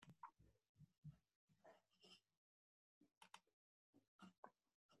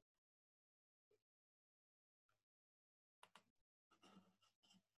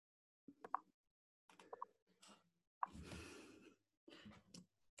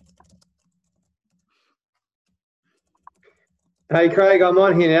Hey Craig, I'm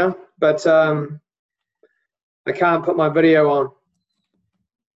on here now, but I can't put my video on.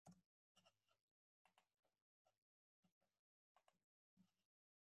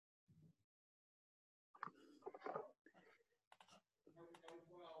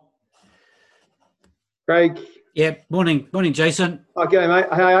 Craig. Yeah, morning, Jason. Okay, mate.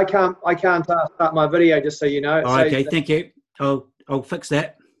 Hey, I can't start my video, just so you know. Oh, okay, thank you. I'll fix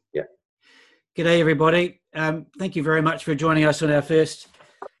that. Yeah. G'day, everybody. Thank you very much for joining us on our first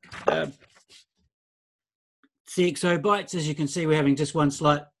CxObytes. As you can see, we're having just one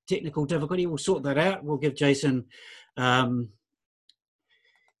slight technical difficulty. We'll sort that out. We'll give Jason, make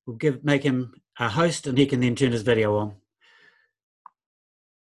him a host, and he can then turn his video on.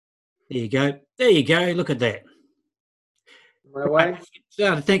 There you go. There you go. Look at that. My way.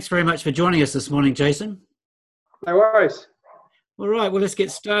 Right. Thanks very much for joining us this morning, Jason. No worries. All right, well, let's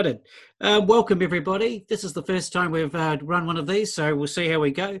get started. Welcome, everybody. This is the first time we've run one of these, so we'll see how we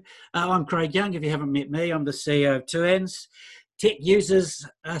go. I'm Craig Young. If you haven't met me, I'm the CEO of TUANZ Tech Users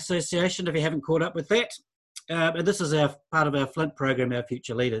Association, if you haven't caught up with that. And this is part of our FLINT program, Our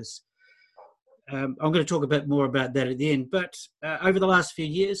Future Leaders. I'm going to talk a bit more about that at the end, but over the last few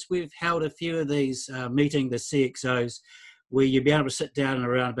years, we've held a few of these meetings, the CXOs, where you'll be able to sit down and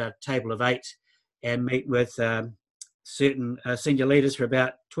around about a table of 8 and meet with certain senior leaders for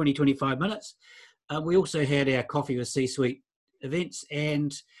about 20-25 minutes. We also had our coffee with C-suite events,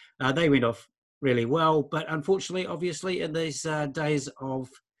 and they went off really well. But unfortunately, obviously, in these days of,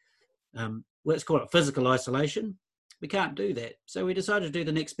 let's call it physical isolation, we can't do that. So we decided to do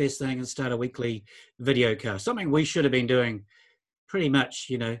the next best thing and start a weekly video cast, something we should have been doing pretty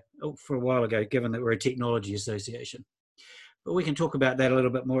much, for a while ago, given that we're a technology association. But we can talk about that a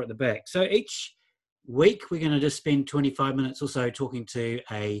little bit more at the back. So each week, we're going to just spend 25 minutes or so talking to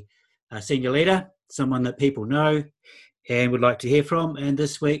a senior leader, someone that people know and would like to hear from. And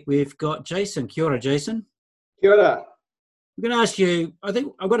this week, we've got Jason. Kia ora, Jason. Kia ora. I'm going to ask you, I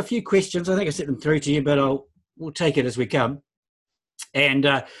think I've got a few questions. I think I sent them through to you, but we'll take it as we come.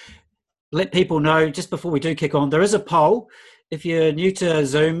 And let people know, just before we do kick on, there is a poll. If you're new to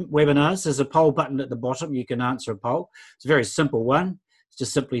Zoom webinars, there's a poll button at the bottom. You can answer a poll. It's a very simple one. It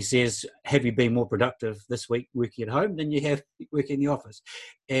just simply says, have you been more productive this week working at home than you have working in the office?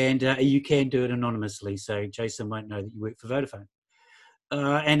 And you can do it anonymously, so Jason won't know that you work for Vodafone.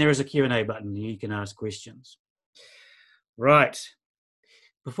 And there is a Q&A button. You can ask questions. Right.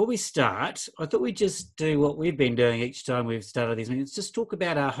 Before we start, I thought we'd just do what we've been doing each time we've started these meetings, just talk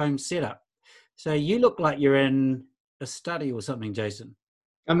about our home setup. So you look like you're in a study or something, Jason.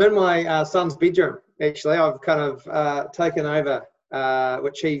 I'm in my son's bedroom, actually. I've kind of taken over,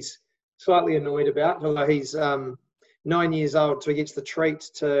 which he's slightly annoyed about, although he's 9 years old, so he gets the treat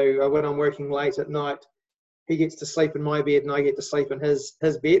to, when I'm working late at night, he gets to sleep in my bed and I get to sleep in his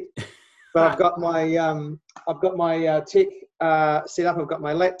bed. But I've got my tech set up. I've got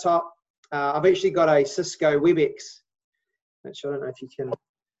my laptop. I've actually got a Cisco WebEx, which I don't know if you can.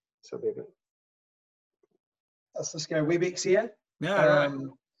 A Cisco WebEx here,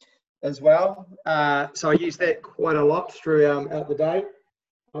 as well. So I use that quite a lot throughout the day.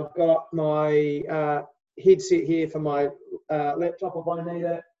 I've got my headset here for my laptop if I need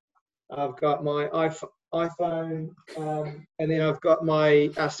it. I've got my iPhone, and then I've got my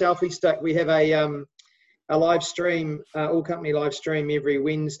selfie stick. We have a live stream, all-company live stream every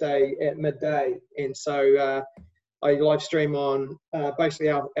Wednesday at midday, and so I live stream on basically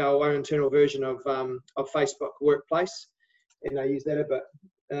our own internal version of Facebook Workplace, and I use that a bit.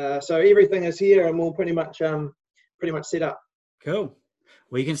 So everything is here, and we're pretty much set up. Cool.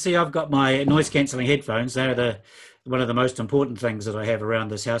 Well, you can see I've got my noise-cancelling headphones. They're one of the most important things that I have around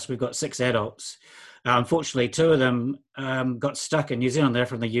this house. We've got 6 adults. Unfortunately, 2 of them got stuck in New Zealand. They're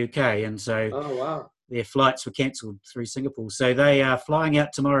from the UK, and so oh, wow. Their flights were cancelled through Singapore. So they are flying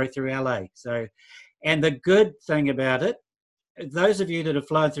out tomorrow through LA. So, and the good thing about it, those of you that have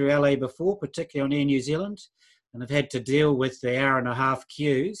flown through LA before, particularly on Air New Zealand, and have had to deal with the hour-and-a-half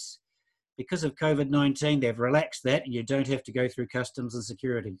queues, because of COVID-19, they've relaxed that, and you don't have to go through customs and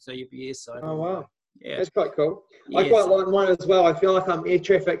security. So you'll be airside. Oh, wow. Yeah. That's quite cool. Yes. I quite like mine as well. I feel like I'm air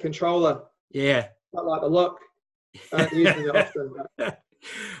traffic controller. Yeah. I like the look. I don't use it often.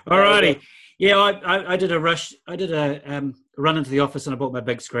 All righty. Yeah, I did a rush. I did a run into the office and I bought my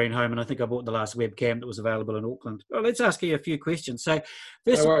big screen home, and I think I bought the last webcam that was available in Auckland. Well, let's ask you a few questions. So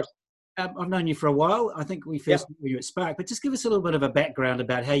first, I've known you for a while. I think we first knew you at Spark, but just give us a little bit of a background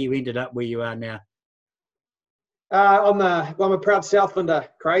about how you ended up where you are now. I'm a proud Southlander,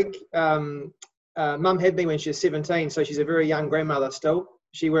 Craig. Mum had me when she was 17, so she's a very young grandmother still.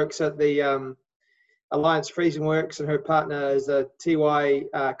 She works at the Alliance Freezing Works, and her partner is a TY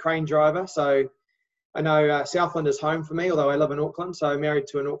crane driver. So I know Southland is home for me, although I live in Auckland. So I'm married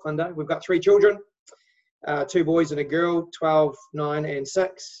to an Aucklander. We've got 3 children, 2 boys and a girl, 12, 9, and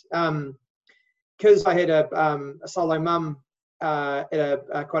 6. Because I had a solo mum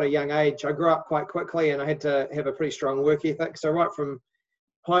at quite a young age, I grew up quite quickly, and I had to have a pretty strong work ethic. So right from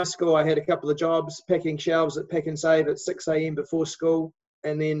high school, I had a couple of jobs, packing shelves at Pick and Save at 6 a.m. before school,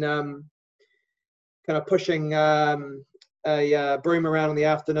 and then kind of pushing a broom around in the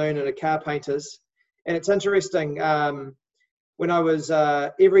afternoon at a car painter's. And it's interesting, when I was,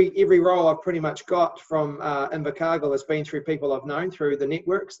 every role I've pretty much got from Invercargill has been through people I've known, through the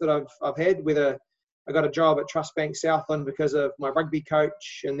networks that I've had, whether I got a job at Trust Bank Southland because of my rugby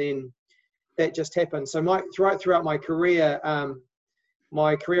coach, and then that just happened. So throughout my career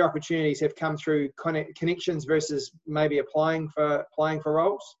opportunities have come through connections versus maybe applying for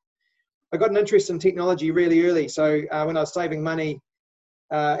roles. I got an interest in technology really early. So when I was saving money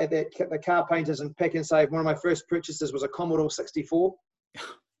at the car painters and Pick and Save, one of my first purchases was a Commodore 64.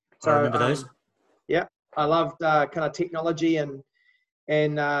 So, I remember those. Yeah, I loved kind of technology and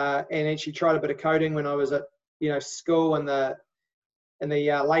actually tried a bit of coding when I was at school in the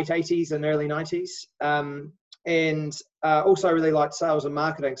late 80s and early 90s. And also really liked sales and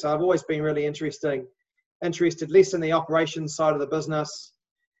marketing. So I've always been really interested less in the operations side of the business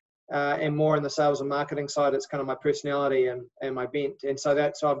and more in the sales and marketing side. It's kind of my personality and my bent. And so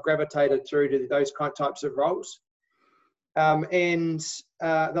I've gravitated through to those types of roles. And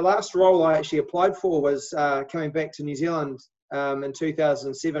the last role I actually applied for was coming back to New Zealand in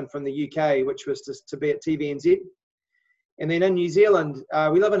 2007 from the UK, which was to be at TVNZ. And then in New Zealand,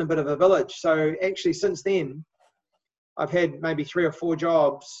 we live in a bit of a village. So actually since then, I've had maybe 3 or 4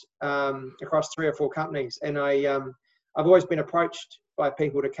 jobs across 3 or 4 companies. And I've always been approached by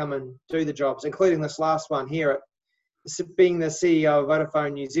people to come and do the jobs, including this last one here at being the CEO of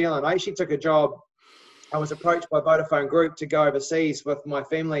Vodafone New Zealand. I actually took a job. I was approached by Vodafone Group to go overseas with my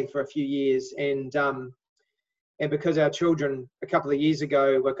family for a few years. And because our children a couple of years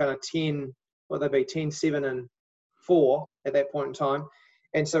ago were kind of 10, 7 and 4 at that point in time.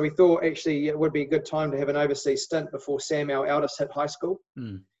 And so we thought actually it would be a good time to have an overseas stint before Sam, our eldest, hit high school.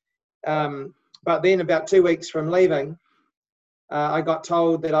 But then about 2 weeks from leaving, I got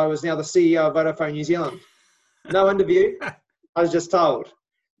told that I was now the CEO of Vodafone New Zealand. No interview, I was just told.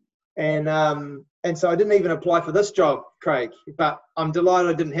 And so I didn't even apply for this job, Craig, but I'm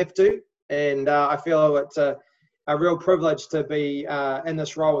delighted I didn't have to. And I feel it's a real privilege to be in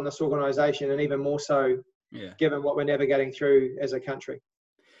this role in this organisation, and even more so given what we're navigating through as a country.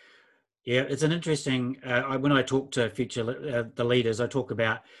 Yeah, it's an interesting, when I talk to future the leaders, I talk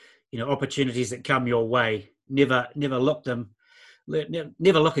about, opportunities that come your way. Never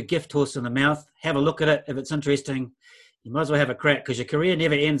look a gift horse in the mouth. Have a look at it. If it's interesting, you might as well have a crack, because your career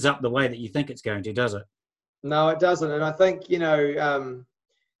never ends up the way that you think it's going to, does it? No, it doesn't. And I think, I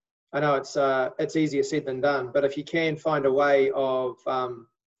know it's easier said than done, but if you can find a way of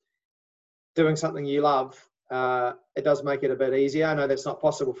doing something you love, it does make it a bit easier. I know that's not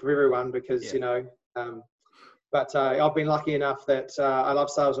possible for everyone because, but I've been lucky enough that I love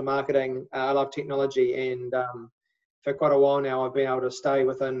sales and marketing. I love technology, and for quite a while now, I've been able to stay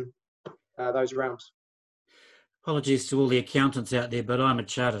within those realms. Apologies to all the accountants out there, but I'm a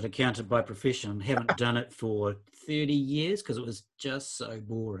chartered accountant by profession. Haven't done it for 30 years because it was just so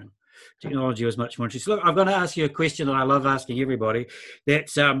boring. Technology was much more interesting. Look, I'm going to ask you a question that I love asking everybody.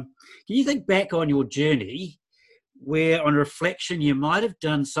 That's, can you think back on your journey where, on reflection, you might have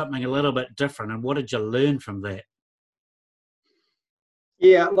done something a little bit different, and what did you learn from that?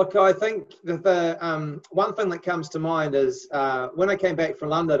 Yeah, look, I think the one thing that comes to mind is when I came back from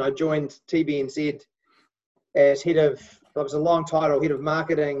London, I joined TVNZ as head of, it was a long title, head of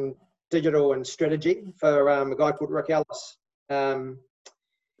marketing, digital and strategy for a guy called Rick Ellis.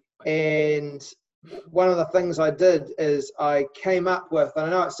 And one of the things I did is I came up with, and I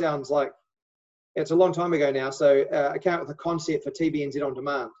know it sounds like it's a long time ago now, so I came up with a concept for TVNZ On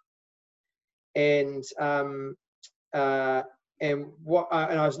Demand. And I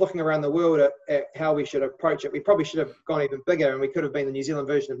was looking around the world at how we should approach it. We probably should have gone even bigger, and we could have been the New Zealand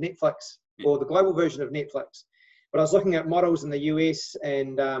version of Netflix or the global version of Netflix. But I was looking at models in the US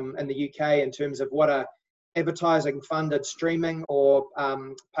and in the UK in terms of what a advertising funded streaming or a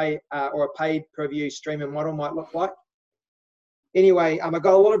paid per view streaming model might look like. Anyway, I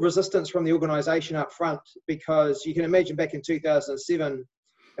got a lot of resistance from the organisation up front, because you can imagine back in 2007,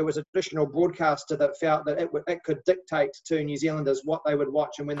 it was a traditional broadcaster that felt that it could dictate to New Zealanders what they would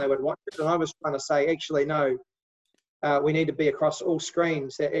watch and when they would watch it. And I was trying to say, actually, no, we need to be across all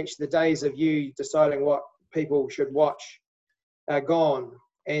screens. That actually the days of you deciding what people should watch are gone.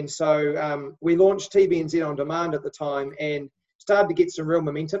 And so we launched TVNZ On Demand at the time and started to get some real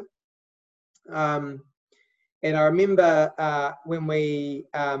momentum. And I remember when we,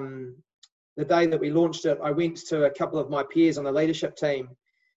 the day that we launched it, I went to a couple of my peers on the leadership team,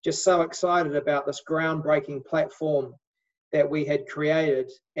 just so excited about this groundbreaking platform that we had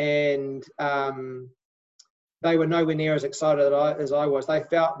created. And they were nowhere near as excited as I was. They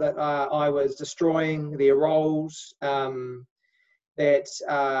felt that I was destroying their roles, that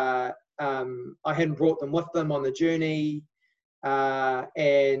I hadn't brought them with them on the journey.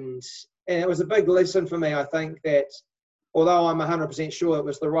 And it was a big lesson for me, I think, that although I'm 100% sure it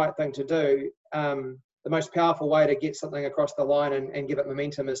was the right thing to do, the most powerful way to get something across the line and give it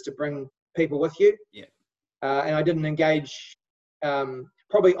momentum is to bring people with you. Yeah. And I didn't engage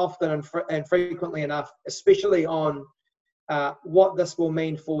probably often and frequently enough, especially on what this will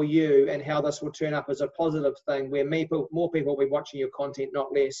mean for you and how this will turn up as a positive thing, where more people will be watching your content,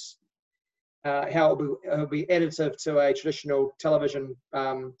 not less. How it'll be additive to a traditional television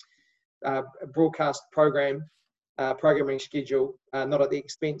broadcast programming schedule, not at the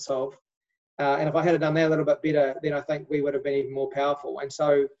expense of. And if I had done that a little bit better, then I think we would have been even more powerful. And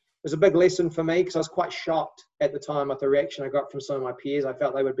so it was a big lesson for me, because I was quite shocked at the time with the reaction I got from some of my peers. I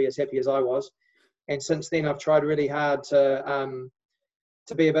felt they would be as happy as I was. And since then, I've tried really hard to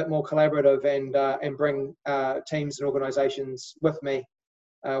be a bit more collaborative and bring teams and organisations with me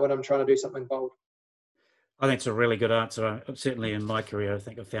when I'm trying to do something bold. I think it's a really good answer. Certainly in my career, I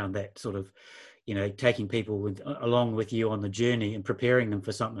think I found that sort of, taking people along with you on the journey and preparing them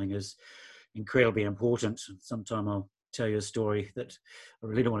for something is incredibly important. Sometime I'll tell you a story that I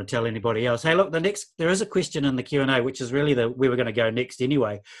really don't want to tell anybody else. Hey, look, there is a question in the Q&A, which is really where we're going to go next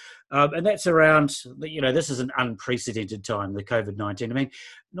anyway. And that's around, this is an unprecedented time, the COVID-19. I mean,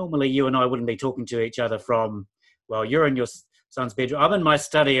 normally you and I wouldn't be talking to each other from, well, you're in your son's bedroom. I'm in my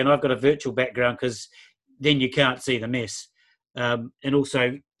study and I've got a virtual background because then you can't see the mess. And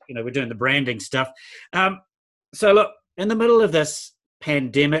also, we're doing the branding stuff. So look, in the middle of this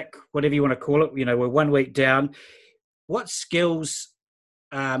pandemic, whatever you want to call it, we're 1 week down. What skills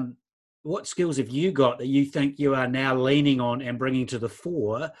have you got that you think you are now leaning on and bringing to the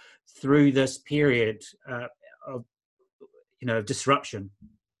fore through this period of disruption?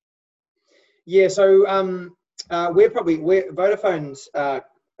 Yeah, so Vodafone's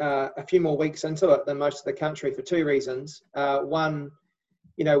a few more weeks into it than most of the country for two reasons. One,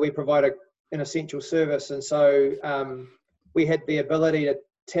 we provide an essential service, and so we had the ability to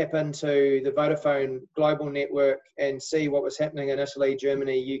tap into the Vodafone global network and see what was happening in Italy,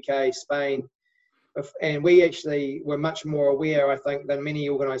 Germany, UK, Spain. And we actually were much more aware, I think, than many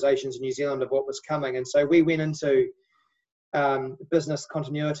organisations in New Zealand of what was coming. And so we went into business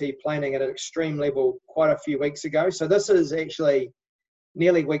continuity planning at an extreme level quite a few weeks ago. So this is actually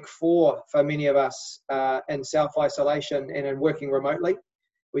nearly week 4 for many of us in self-isolation and in working remotely.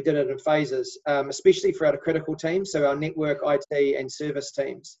 We did it in phases, especially for our critical teams, so our network, IT, and service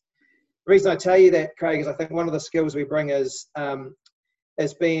teams. The reason I tell you that, Craig, is I think one of the skills we bring is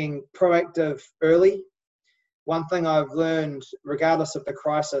being proactive early. One thing I've learned, regardless of the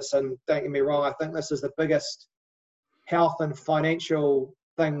crisis, and don't get me wrong, I think this is the biggest health and financial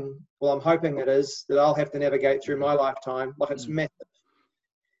thing, well, I'm hoping it is, that I'll have to navigate through my lifetime. Like, it's massive.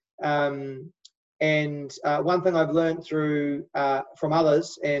 And one thing I've learned from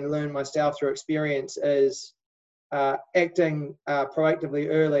others and learned myself through experience is acting proactively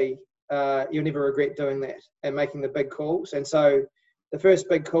early. You'll never regret doing that and making the big calls. And so the first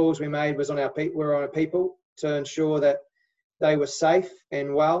big calls we made was on our people to ensure that they were safe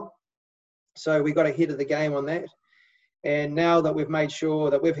and well. So we got ahead of the game on that. And now that we've made sure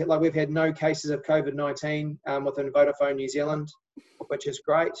that we've had no cases of COVID-19 within Vodafone New Zealand, which is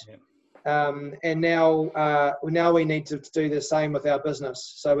great. Yeah. And now we need to do the same with our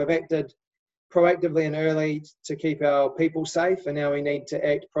business. So we've acted proactively and early to keep our people safe, and now we need to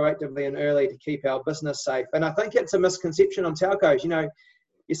act proactively and early to keep our business safe. And I think it's a misconception on telcos.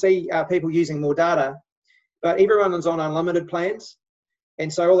 You see people using more data, but everyone is on unlimited plans,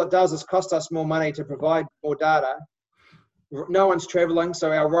 and so all it does is cost us more money to provide more data. No one's traveling,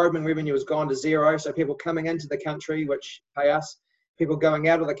 so our roaming revenue has gone to zero. So people coming into the country, which pay us, people going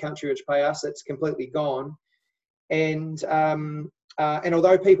out of the country, which pay us, it's completely gone. And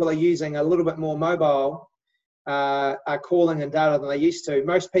although people are using a little bit more mobile calling and data than they used to,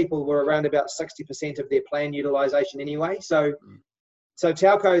 most people were around about 60% of their plan utilization anyway. So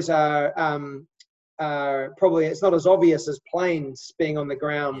telcos are probably, it's not as obvious as planes being on the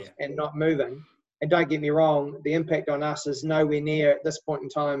ground and not moving. And don't get me wrong, the impact on us is nowhere near at this point in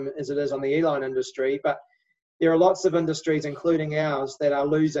time as it is on the airline industry. But there are lots of industries, including ours, that are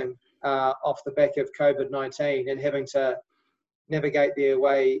losing off the back of COVID-19 and having to navigate their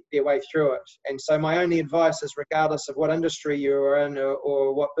way through it. And so my only advice is, regardless of what industry you're in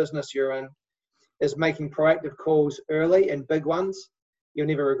or what business you're in, is making proactive calls early and big ones. You'll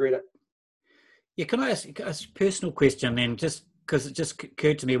never regret it. Yeah, can I ask a personal question then, just because it just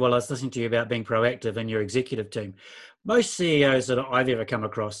occurred to me while I was listening to you about being proactive in your executive team. Most CEOs that I've ever come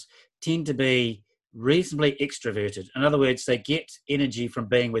across tend to be reasonably extroverted. In other words, they get energy from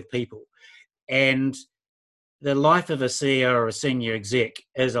being with people. And the life of a CEO or a senior exec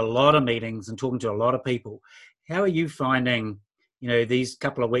is a lot of meetings and talking to a lot of people. How are you finding, these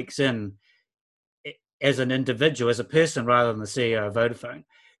couple of weeks in, as an individual, as a person rather than the CEO of Vodafone,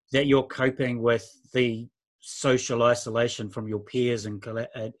 that you're coping with the social isolation from your peers and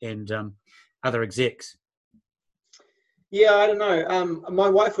other execs? Yeah, I don't know. My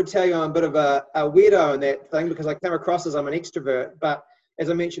wife would tell you I'm a bit of a weirdo in that thing, because I come across as I'm an extrovert. But as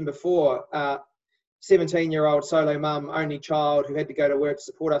I mentioned before, 17-year-old solo mum, only child who had to go to work to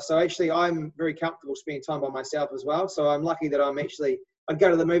support us. So actually, I'm very comfortable spending time by myself as well. So I'm lucky that I'd go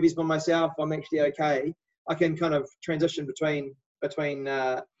to the movies by myself. I'm actually okay. I can kind of transition between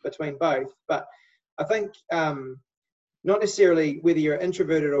both. But I think not necessarily whether you're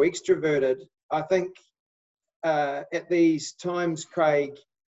introverted or extroverted. I think at these times, Craig,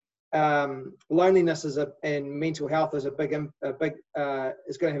 loneliness and mental health is going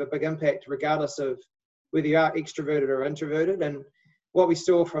to have a big impact, regardless of whether you are extroverted or introverted. And what we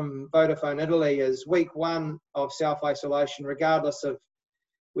saw from Vodafone Italy is week one of self-isolation, regardless of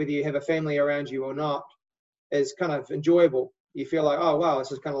whether you have a family around you or not, is kind of enjoyable. You feel like, oh wow,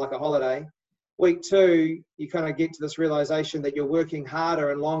 this is kind of like a holiday. Week two, you kind of get to this realization that you're working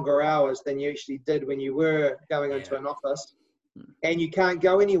harder and longer hours than you actually did when you were going into an office, and you can't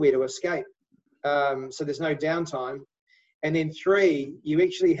go anywhere to escape. So there's no downtime. And then three, you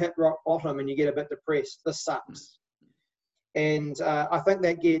actually hit rock bottom and you get a bit depressed. This sucks. And I think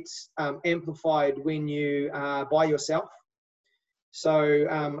that gets amplified when you are by yourself. So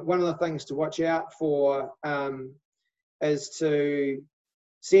one of the things to watch out for is to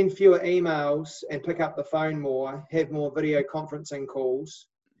send fewer emails and pick up the phone more, have more video conferencing calls,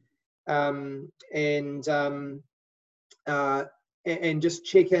 and just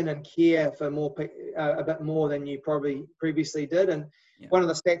check in and care for a bit more than you probably previously did. And one of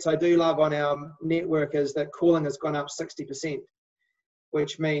the stats I do love on our network is that calling has gone up 60%,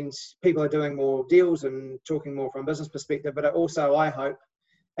 which means people are doing more deals and talking more from a business perspective. But it also, I hope,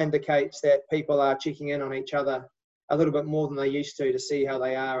 indicates that people are checking in on each other a little bit more than they used to see how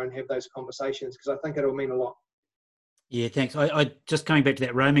they are and have those conversations, because I think it'll mean a lot. Yeah, thanks. I just coming back to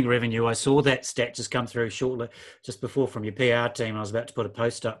that roaming revenue, I saw that stat just come through shortly, just before, from your PR team. I was about to put a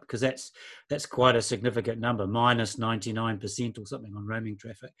post up, because that's quite a significant number, minus 99% or something on roaming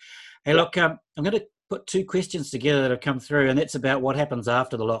traffic. Hey, look, I'm going to put two questions together that have come through, and that's about what happens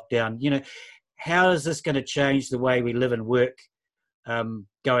after the lockdown. How is this going to change the way we live and work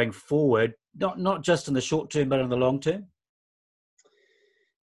going forward, not just in the short term, but in the long term?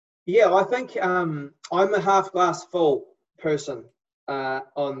 Yeah, I think I'm a half glass full person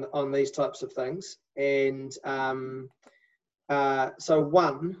on these types of things. And so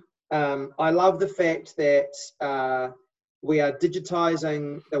one, I love the fact that we are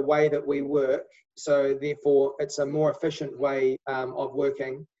digitizing the way that we work. So therefore, it's a more efficient way of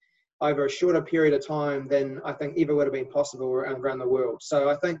working over a shorter period of time than I think ever would have been possible around the world. So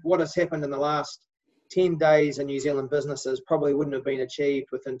I think what has happened in the last 10 days in New Zealand businesses probably wouldn't have been achieved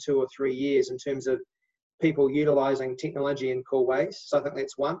within 2 or 3 years in terms of people utilizing technology in cool ways. So I think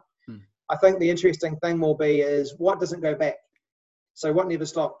that's one. I think the interesting thing will be is what doesn't go back. So what never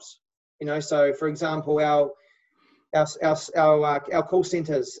stops? So for example, our call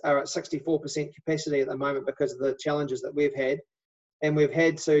centers are at 64% capacity at the moment because of the challenges that we've had. And we've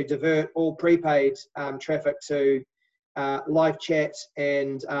had to divert all prepaid traffic to live chat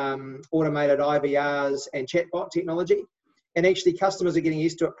and automated IVRs and chatbot technology. And actually customers are getting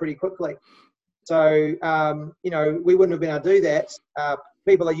used to it pretty quickly. So, we wouldn't have been able to do that.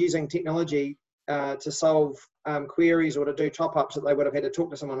 People are using technology to solve queries or to do top-ups that they would have had to talk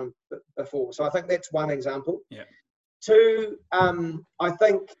to someone before. So I think that's one example. Yeah. Two, I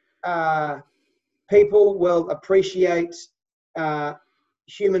think people will appreciate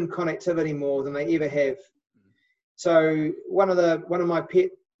human connectivity more than they ever have. So one of my pet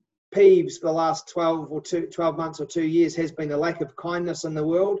peeves for the last 12 months or 2 years has been the lack of kindness in the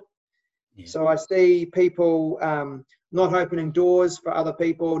world. Yeah. So I see people not opening doors for other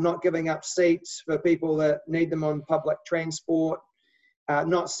people, not giving up seats for people that need them on public transport,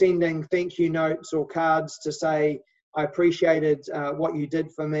 not sending thank you notes or cards to say, I appreciated what you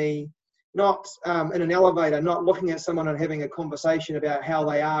did for me, not in an elevator, not looking at someone and having a conversation about how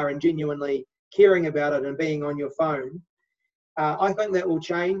they are and genuinely caring about it and being on your phone. I think that will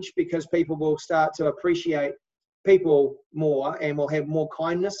change because people will start to appreciate people more and will have more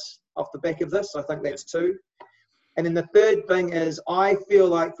kindness off the back of this. I think that's two. And then the third thing is, I feel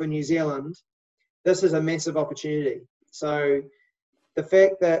like for New Zealand, this is a massive opportunity. So the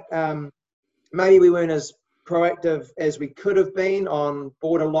fact that maybe we weren't as proactive as we could have been on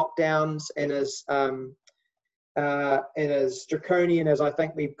border lockdowns and as draconian as I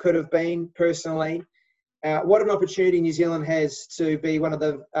think we could have been personally, what an opportunity New Zealand has to be one of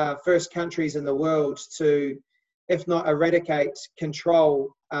the first countries in the world to, if not eradicate,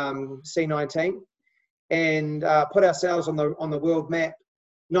 control C19 and put ourselves on the world map,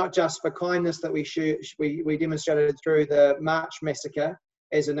 not just for kindness that we demonstrated through the March massacre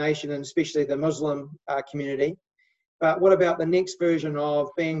as a nation, and especially the Muslim community, but what about the next version of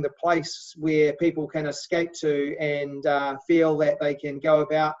being the place where people can escape to and feel that they can go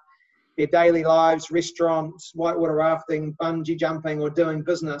about their daily lives, restaurants, whitewater rafting, bungee jumping, or doing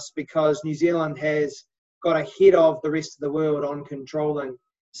business, because New Zealand has got ahead of the rest of the world on controlling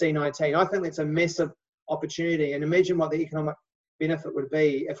C19. I think that's a massive opportunity, and imagine what the economic benefit would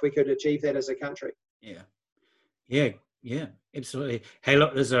be if we could achieve that as a country. Yeah, absolutely. Hey,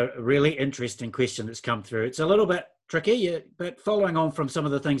 look, there's a really interesting question that's come through. It's a little bit tricky, but following on from some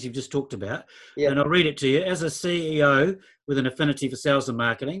of the things you've just talked about, and I'll read it to you. As a CEO with an affinity for sales and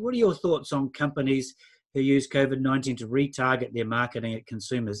marketing, what are your thoughts on companies who use COVID-19 to retarget their marketing at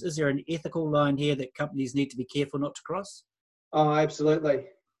consumers? Is there an ethical line here that companies need to be careful not to cross? Oh, absolutely.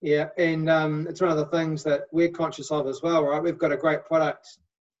 Yeah, and it's one of the things that we're conscious of as well, right? We've got a great product,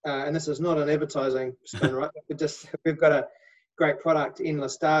 and this is not an advertising spin, right? We've got a great product,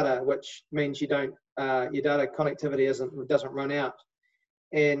 endless data, which means your data connectivity doesn't run out,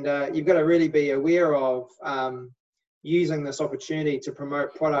 and you've got to really be aware of using this opportunity to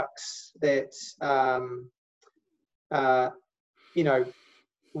promote products that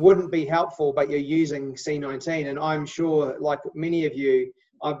wouldn't be helpful, but you're using C19. And I'm sure, like many of you,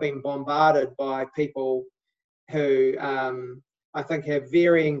 I've been bombarded by people who I think have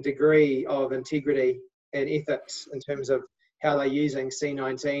varying degree of integrity and ethics in terms of how they're using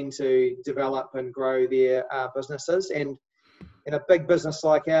C19 to develop and grow their businesses. And in a big business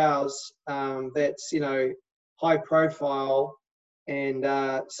like ours, that's high profile, and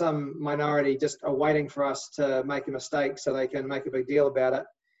some minority just are waiting for us to make a mistake so they can make a big deal about it.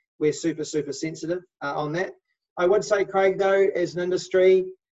 We're super, super sensitive on that. I would say, Craig, though, as an industry,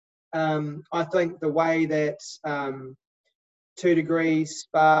 I think the way that 2 Degrees,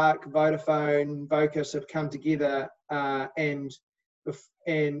 Spark, Vodafone, Vocus have come together and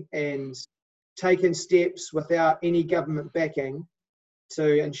taken steps without any government backing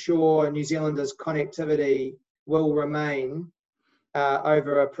to ensure New Zealanders' connectivity will remain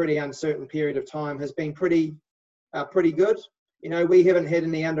over a pretty uncertain period of time has been pretty good. We haven't had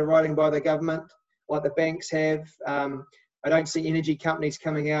any underwriting by the government like the banks have. I don't see energy companies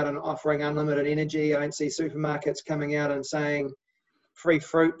coming out and offering unlimited energy. I don't see supermarkets coming out and saying free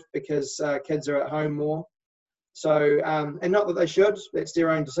fruit because kids are at home more. So, and not that they should, that's their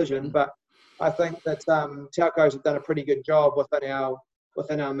own decision, but I think that telcos have done a pretty good job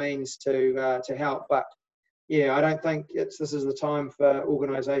within our means to help. But yeah, I don't think this is the time for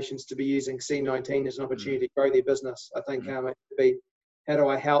organisations to be using C19 as an opportunity to grow their business. I think it should be, how do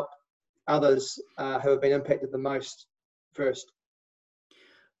I help others who have been impacted the most first?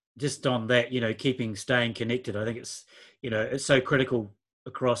 Just on that, staying connected, I think it's so critical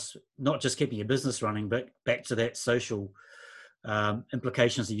across not just keeping your business running, but back to that social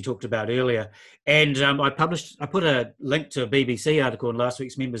implications that you talked about earlier. And I put a link to a BBC article in last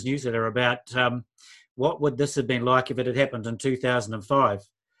week's members newsletter about what would this have been like if it had happened in 2005.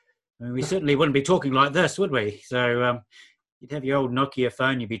 I mean, we certainly wouldn't be talking like this, would we? So you'd have your old Nokia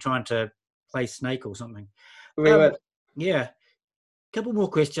phone, you'd be trying to play Snake or something. We would. Yeah. Couple more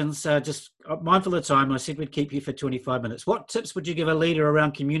questions. Just mindful of time, I said we'd keep you for 25 minutes. What tips would you give a leader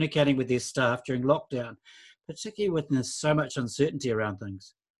around communicating with their staff during lockdown, particularly when there's so much uncertainty around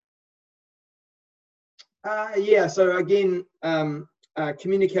things? So again,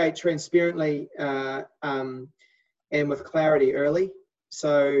 communicate transparently and with clarity early.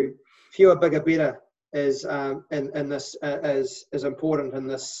 So fewer, bigger, better is in this is important in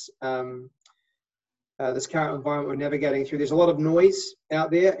this this current environment we're navigating through. There's a lot of noise out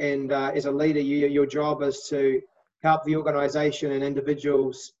there, and as a leader, your job is to help the organisation and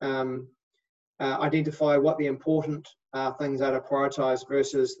individuals identify what the important things are to prioritise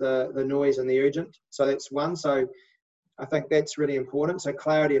versus the noise and the urgent. So that's one. So I think that's really important. So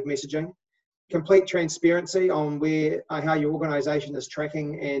clarity of messaging, complete transparency on how your organisation is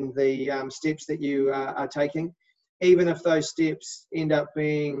tracking and the steps that you are taking, even if those steps end up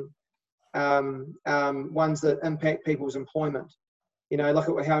being ones that impact people's employment. You know, look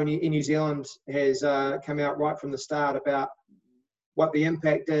at how in New Zealand has come out right from the start about what the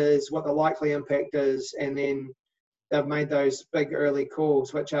impact is, what the likely impact is, and then they've made those big early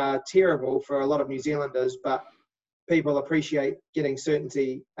calls, which are terrible for a lot of New Zealanders, but people appreciate getting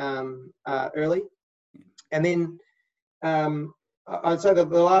certainty early. And then I'd say that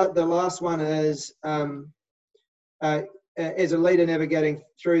the last one is, as a leader navigating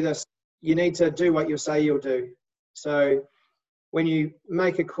through this, you need to do what you say you'll do. So when you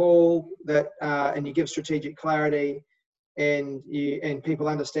make a call that and you give strategic clarity and people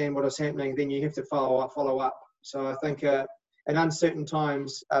understand what is happening, then you have to follow up. So I think in uncertain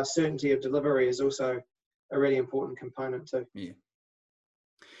times, certainty of delivery is also a really important component too. Yeah.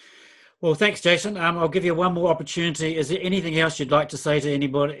 Well, thanks, Jason. I'll give you one more opportunity. Is there anything else you'd like to say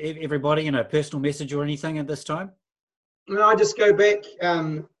to everybody, you know, personal message or anything at this time? No, I just go back,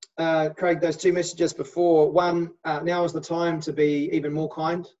 Craig, those two messages before. One, now is the time to be even more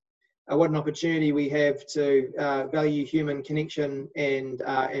kind. What an opportunity we have to value human connection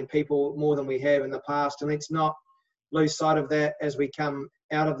and people more than we have in the past. And let's not lose sight of that as we come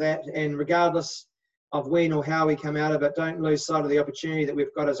out of that. And regardless of when or how we come out of it, don't lose sight of the opportunity that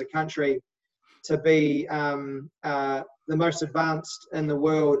we've got as a country to be the most advanced in the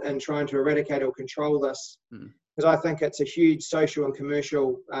world in trying to eradicate or control this. Because I think it's a huge social and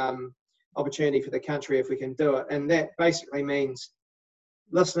commercial opportunity for the country if we can do it. And that basically means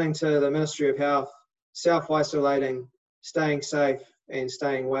listening to the Ministry of Health, self-isolating, staying safe, and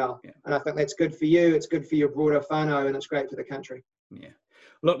staying well. Yeah. And I think that's good for you, it's good for your broader whānau, and it's great for the country. Yeah.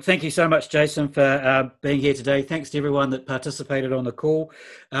 Look, thank you so much, Jason, for being here today. Thanks to everyone that participated on the call.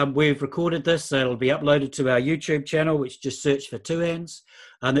 We've recorded this, so it'll be uploaded to our YouTube channel, which just search for 2 Hands.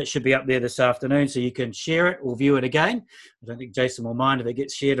 And that should be up there this afternoon, so you can share it or view it again. I don't think Jason will mind if it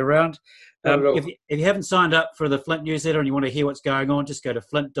gets shared around. If you haven't signed up for the Flint newsletter and you want to hear what's going on, just go to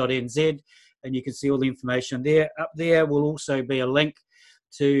flint.nz and you can see all the information there. Up there will also be a link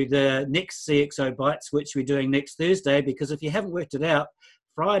to the next CxObytes, which we're doing next Thursday, because if you haven't worked it out,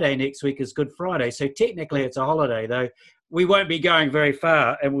 Friday next week is Good Friday. So technically it's a holiday, though we won't be going very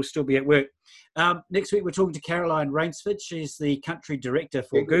far and we'll still be at work. Next week, we're talking to Caroline Rainsford. She's the country director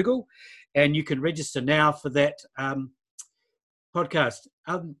for Google, and you can register now for that podcast.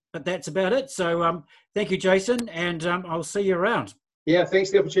 But that's about it. So thank you, Jason, and I'll see you around. Yeah, thanks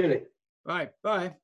for the opportunity. Right, bye.